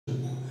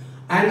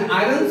and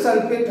iron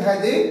sulfate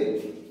has a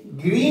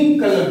green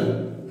color,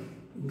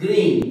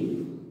 green.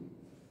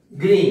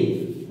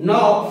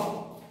 Now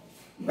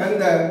when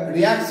the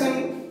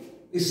reaction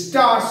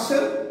starts,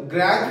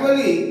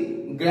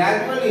 gradually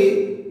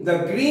the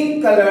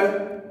green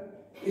color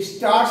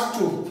starts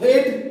to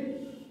fade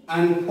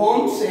and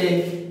forms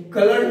a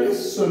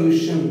colorless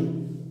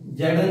solution,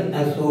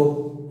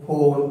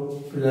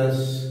 ZnSO4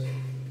 plus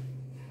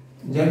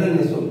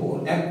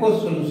ZnSO4,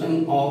 aqueous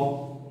solution of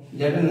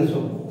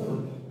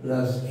ZnSO4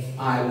 plus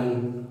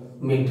iron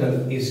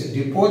metal is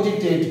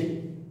deposited.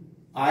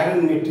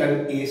 Iron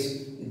metal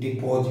is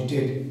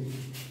deposited.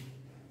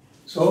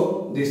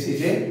 So this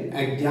is an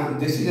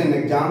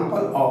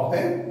example of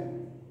a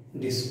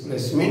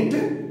displacement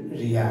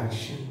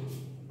reaction.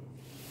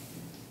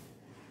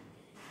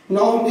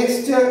 Now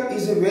next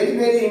is a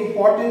very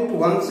important.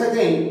 Once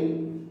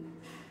again,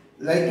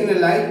 like in a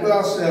live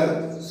class,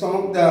 some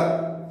of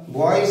the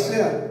boys,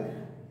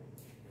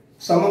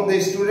 some of the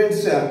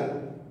students they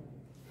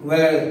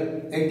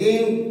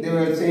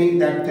were saying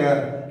that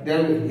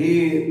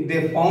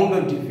they found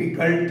a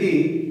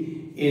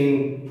difficulty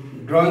in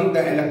drawing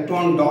the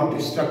electron dot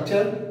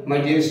structure. My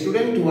dear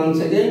student, once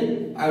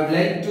again I would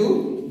like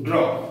to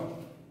draw.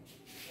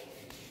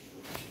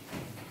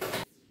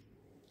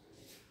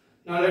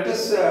 Now let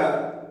us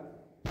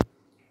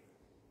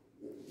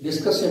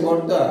discuss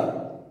about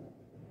the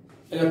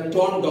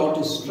electron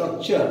dot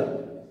structure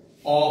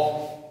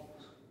of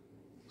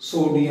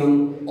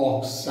sodium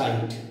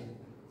oxide.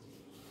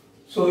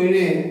 So in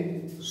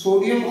a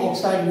sodium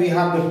oxide we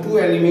have the two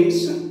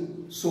elements,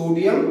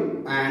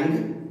 sodium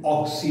and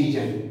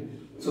oxygen.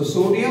 So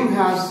sodium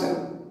has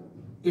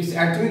its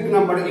atomic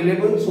number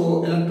 11,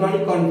 so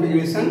electronic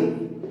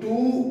configuration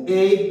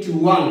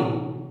 281.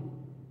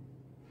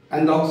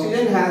 And the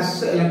oxygen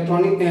has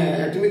atomic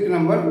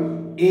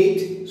number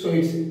 8, so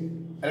its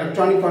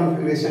electronic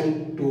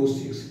configuration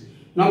 26.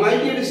 Now my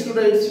dear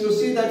students, you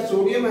see that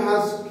sodium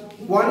has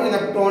one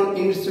electron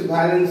in its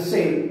valence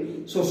shell.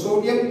 So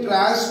sodium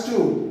tries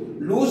to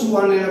lose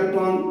one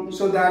electron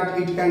so that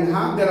it can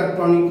have the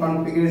electronic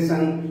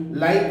configuration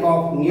like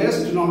of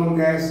nearest noble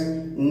gas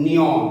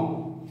neon.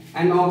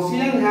 And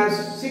oxygen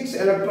has 6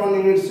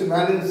 electrons in its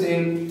valence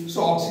shell,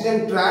 so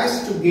oxygen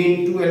tries to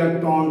gain 2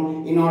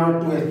 electrons in order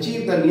to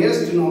achieve the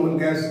nearest noble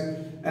gas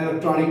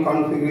electronic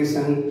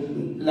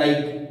configuration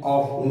like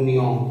of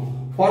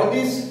neon. For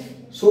this,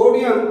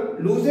 sodium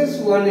loses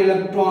 1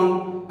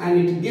 electron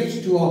and it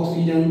gives to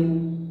oxygen.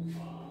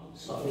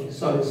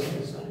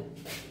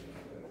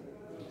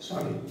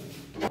 Sorry.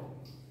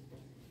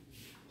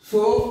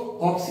 So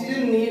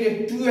oxygen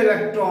needs 2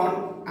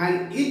 electrons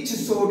and each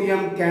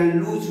sodium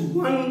can lose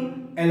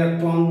 1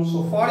 electron.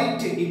 So for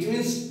it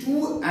means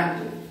 2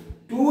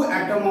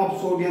 atom of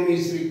sodium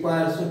is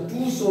required. So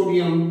 2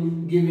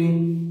 sodium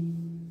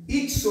giving,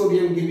 each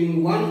sodium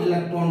giving 1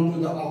 electron to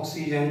the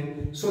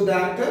oxygen, so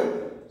that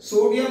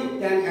sodium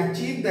can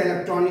achieve the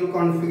electronic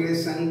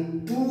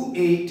configuration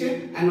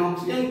 2,8 and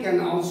oxygen can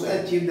also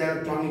achieve the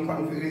electronic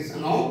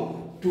configuration of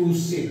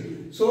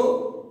 2,6.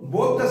 So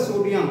both the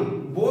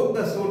sodium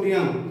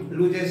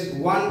loses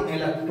 1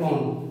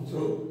 electron.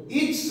 So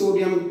each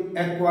sodium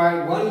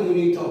acquire 1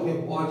 unit of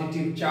a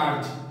positive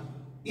charge.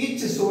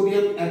 Each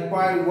sodium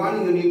acquire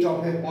 1 unit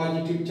of a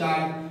positive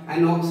charge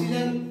and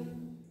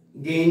oxygen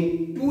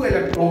gain 2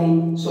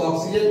 electrons. So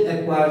oxygen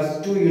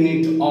acquires 2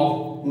 units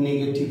of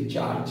negative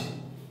charge.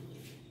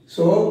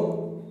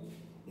 So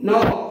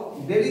now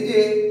there is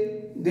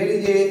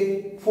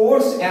a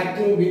force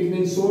acting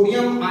between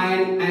sodium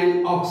ion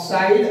and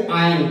oxide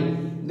ion.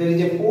 There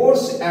is a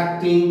force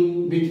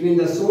acting between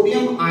the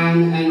sodium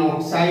ion and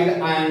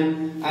oxide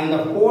ion, and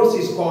the force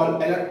is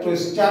called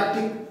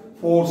electrostatic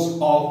force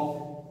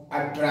of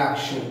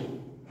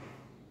attraction.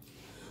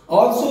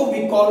 Also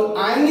we call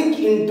ionic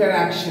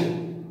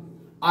interaction.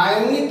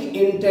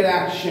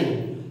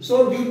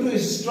 So due to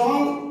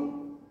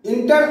strong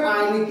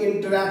interionic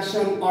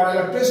interaction or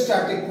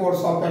electrostatic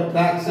force of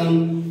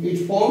attraction,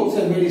 it forms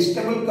a very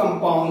stable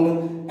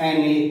compound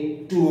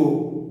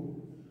Na2O.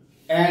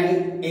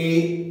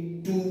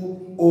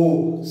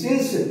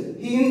 Since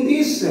in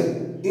this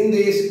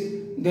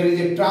there is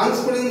a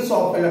transference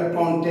of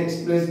electron takes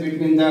place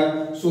between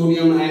the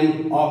sodium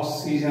and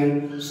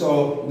oxygen,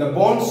 so the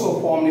bond so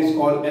formed is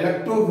called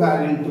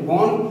electrovalent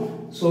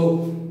bond.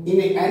 So in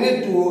a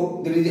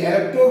Na2O there is an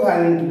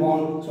electrovalent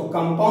bond, so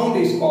compound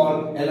is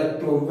called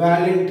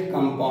electrovalent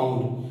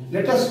compound.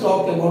 Let us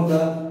talk about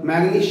the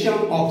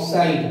magnesium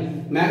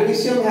oxide.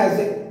 Magnesium has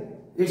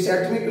its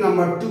atomic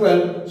number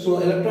 12, so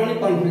electronic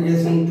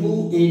configuration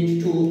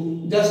 282.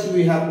 Just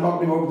we have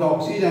talked about the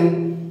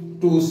oxygen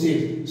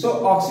 26.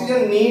 So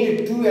oxygen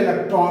need 2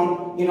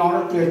 electrons in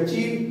order to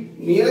achieve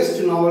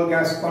nearest noble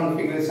gas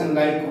configuration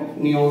like of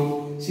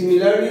neon.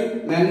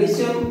 Similarly,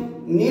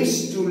 magnesium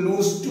needs to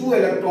lose 2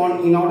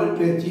 electrons in order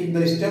to achieve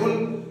the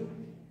stable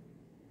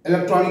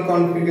electronic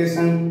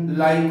configuration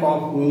like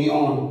of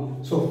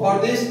neon. So for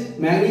this,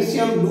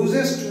 magnesium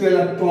loses 2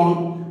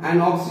 electrons and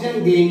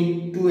oxygen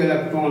gain 2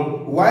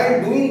 electrons.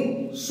 While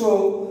doing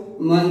so,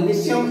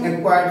 magnesium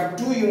acquired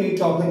 2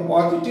 units of a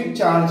positive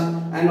charge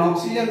and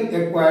oxygen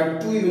acquired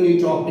 2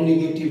 units of a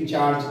negative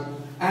charge.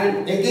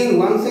 And again,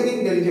 once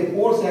again, there is a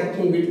force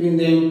acting between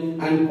them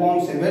and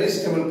forms a very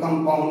stable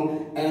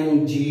compound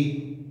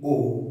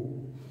MgO.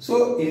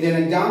 So, is an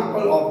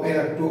example of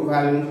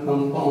electrovalent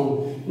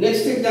compound.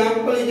 Next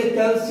example is a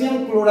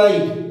calcium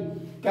chloride.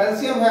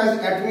 Calcium has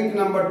atomic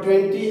number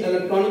 20,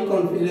 electronic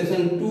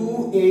configuration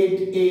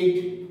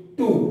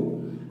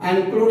 2882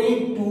 and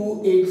chlorine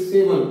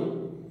 287.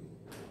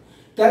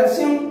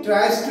 Calcium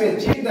tries to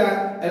achieve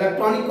the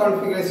electronic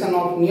configuration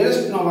of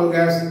nearest noble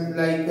gas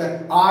like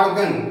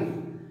argon,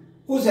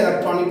 whose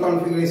electronic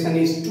configuration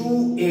is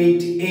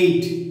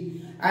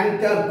 288, and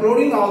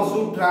chlorine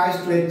also tries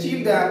to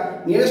achieve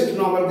the nearest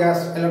noble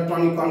gas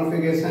electronic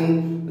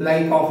configuration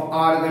like of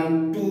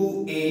argon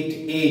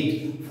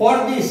 288. For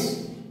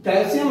this,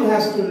 calcium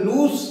has to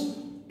lose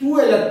 2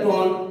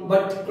 electrons,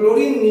 but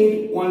chlorine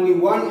needs only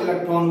 1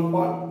 electron.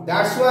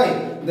 That's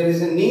why there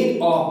is a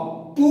need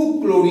of 2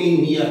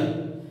 chlorine here.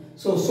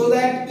 So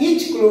that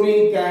each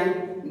chlorine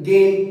can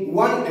gain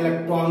 1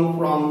 electron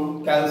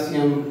from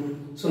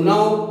calcium. So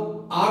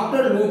now,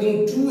 after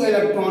losing 2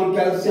 electrons,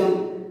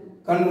 calcium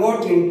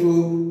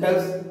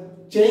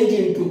change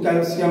into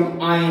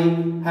calcium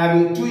ion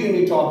having 2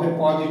 units of a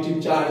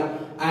positive charge,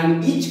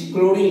 and each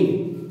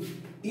chlorine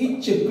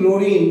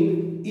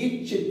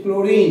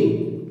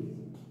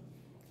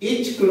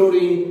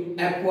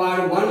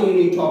acquire 1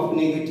 unit of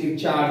negative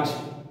charge.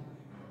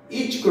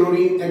 Each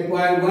chlorine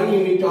acquire 1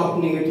 unit of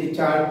negative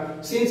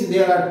charge. Since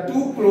there are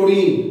 2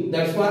 chlorine,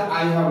 that's why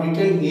I have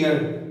written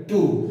here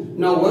 2.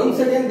 Now once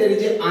again there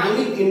is a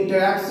ionic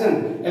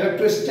interaction,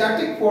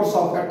 electrostatic force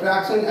of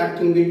attraction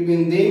acting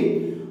between them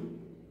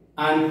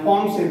and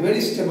forms a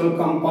very stable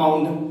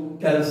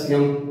compound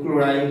calcium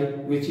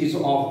chloride, which is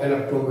of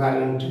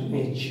electrovalent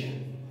nature.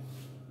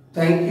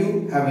 Thank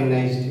you. Have a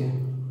nice day.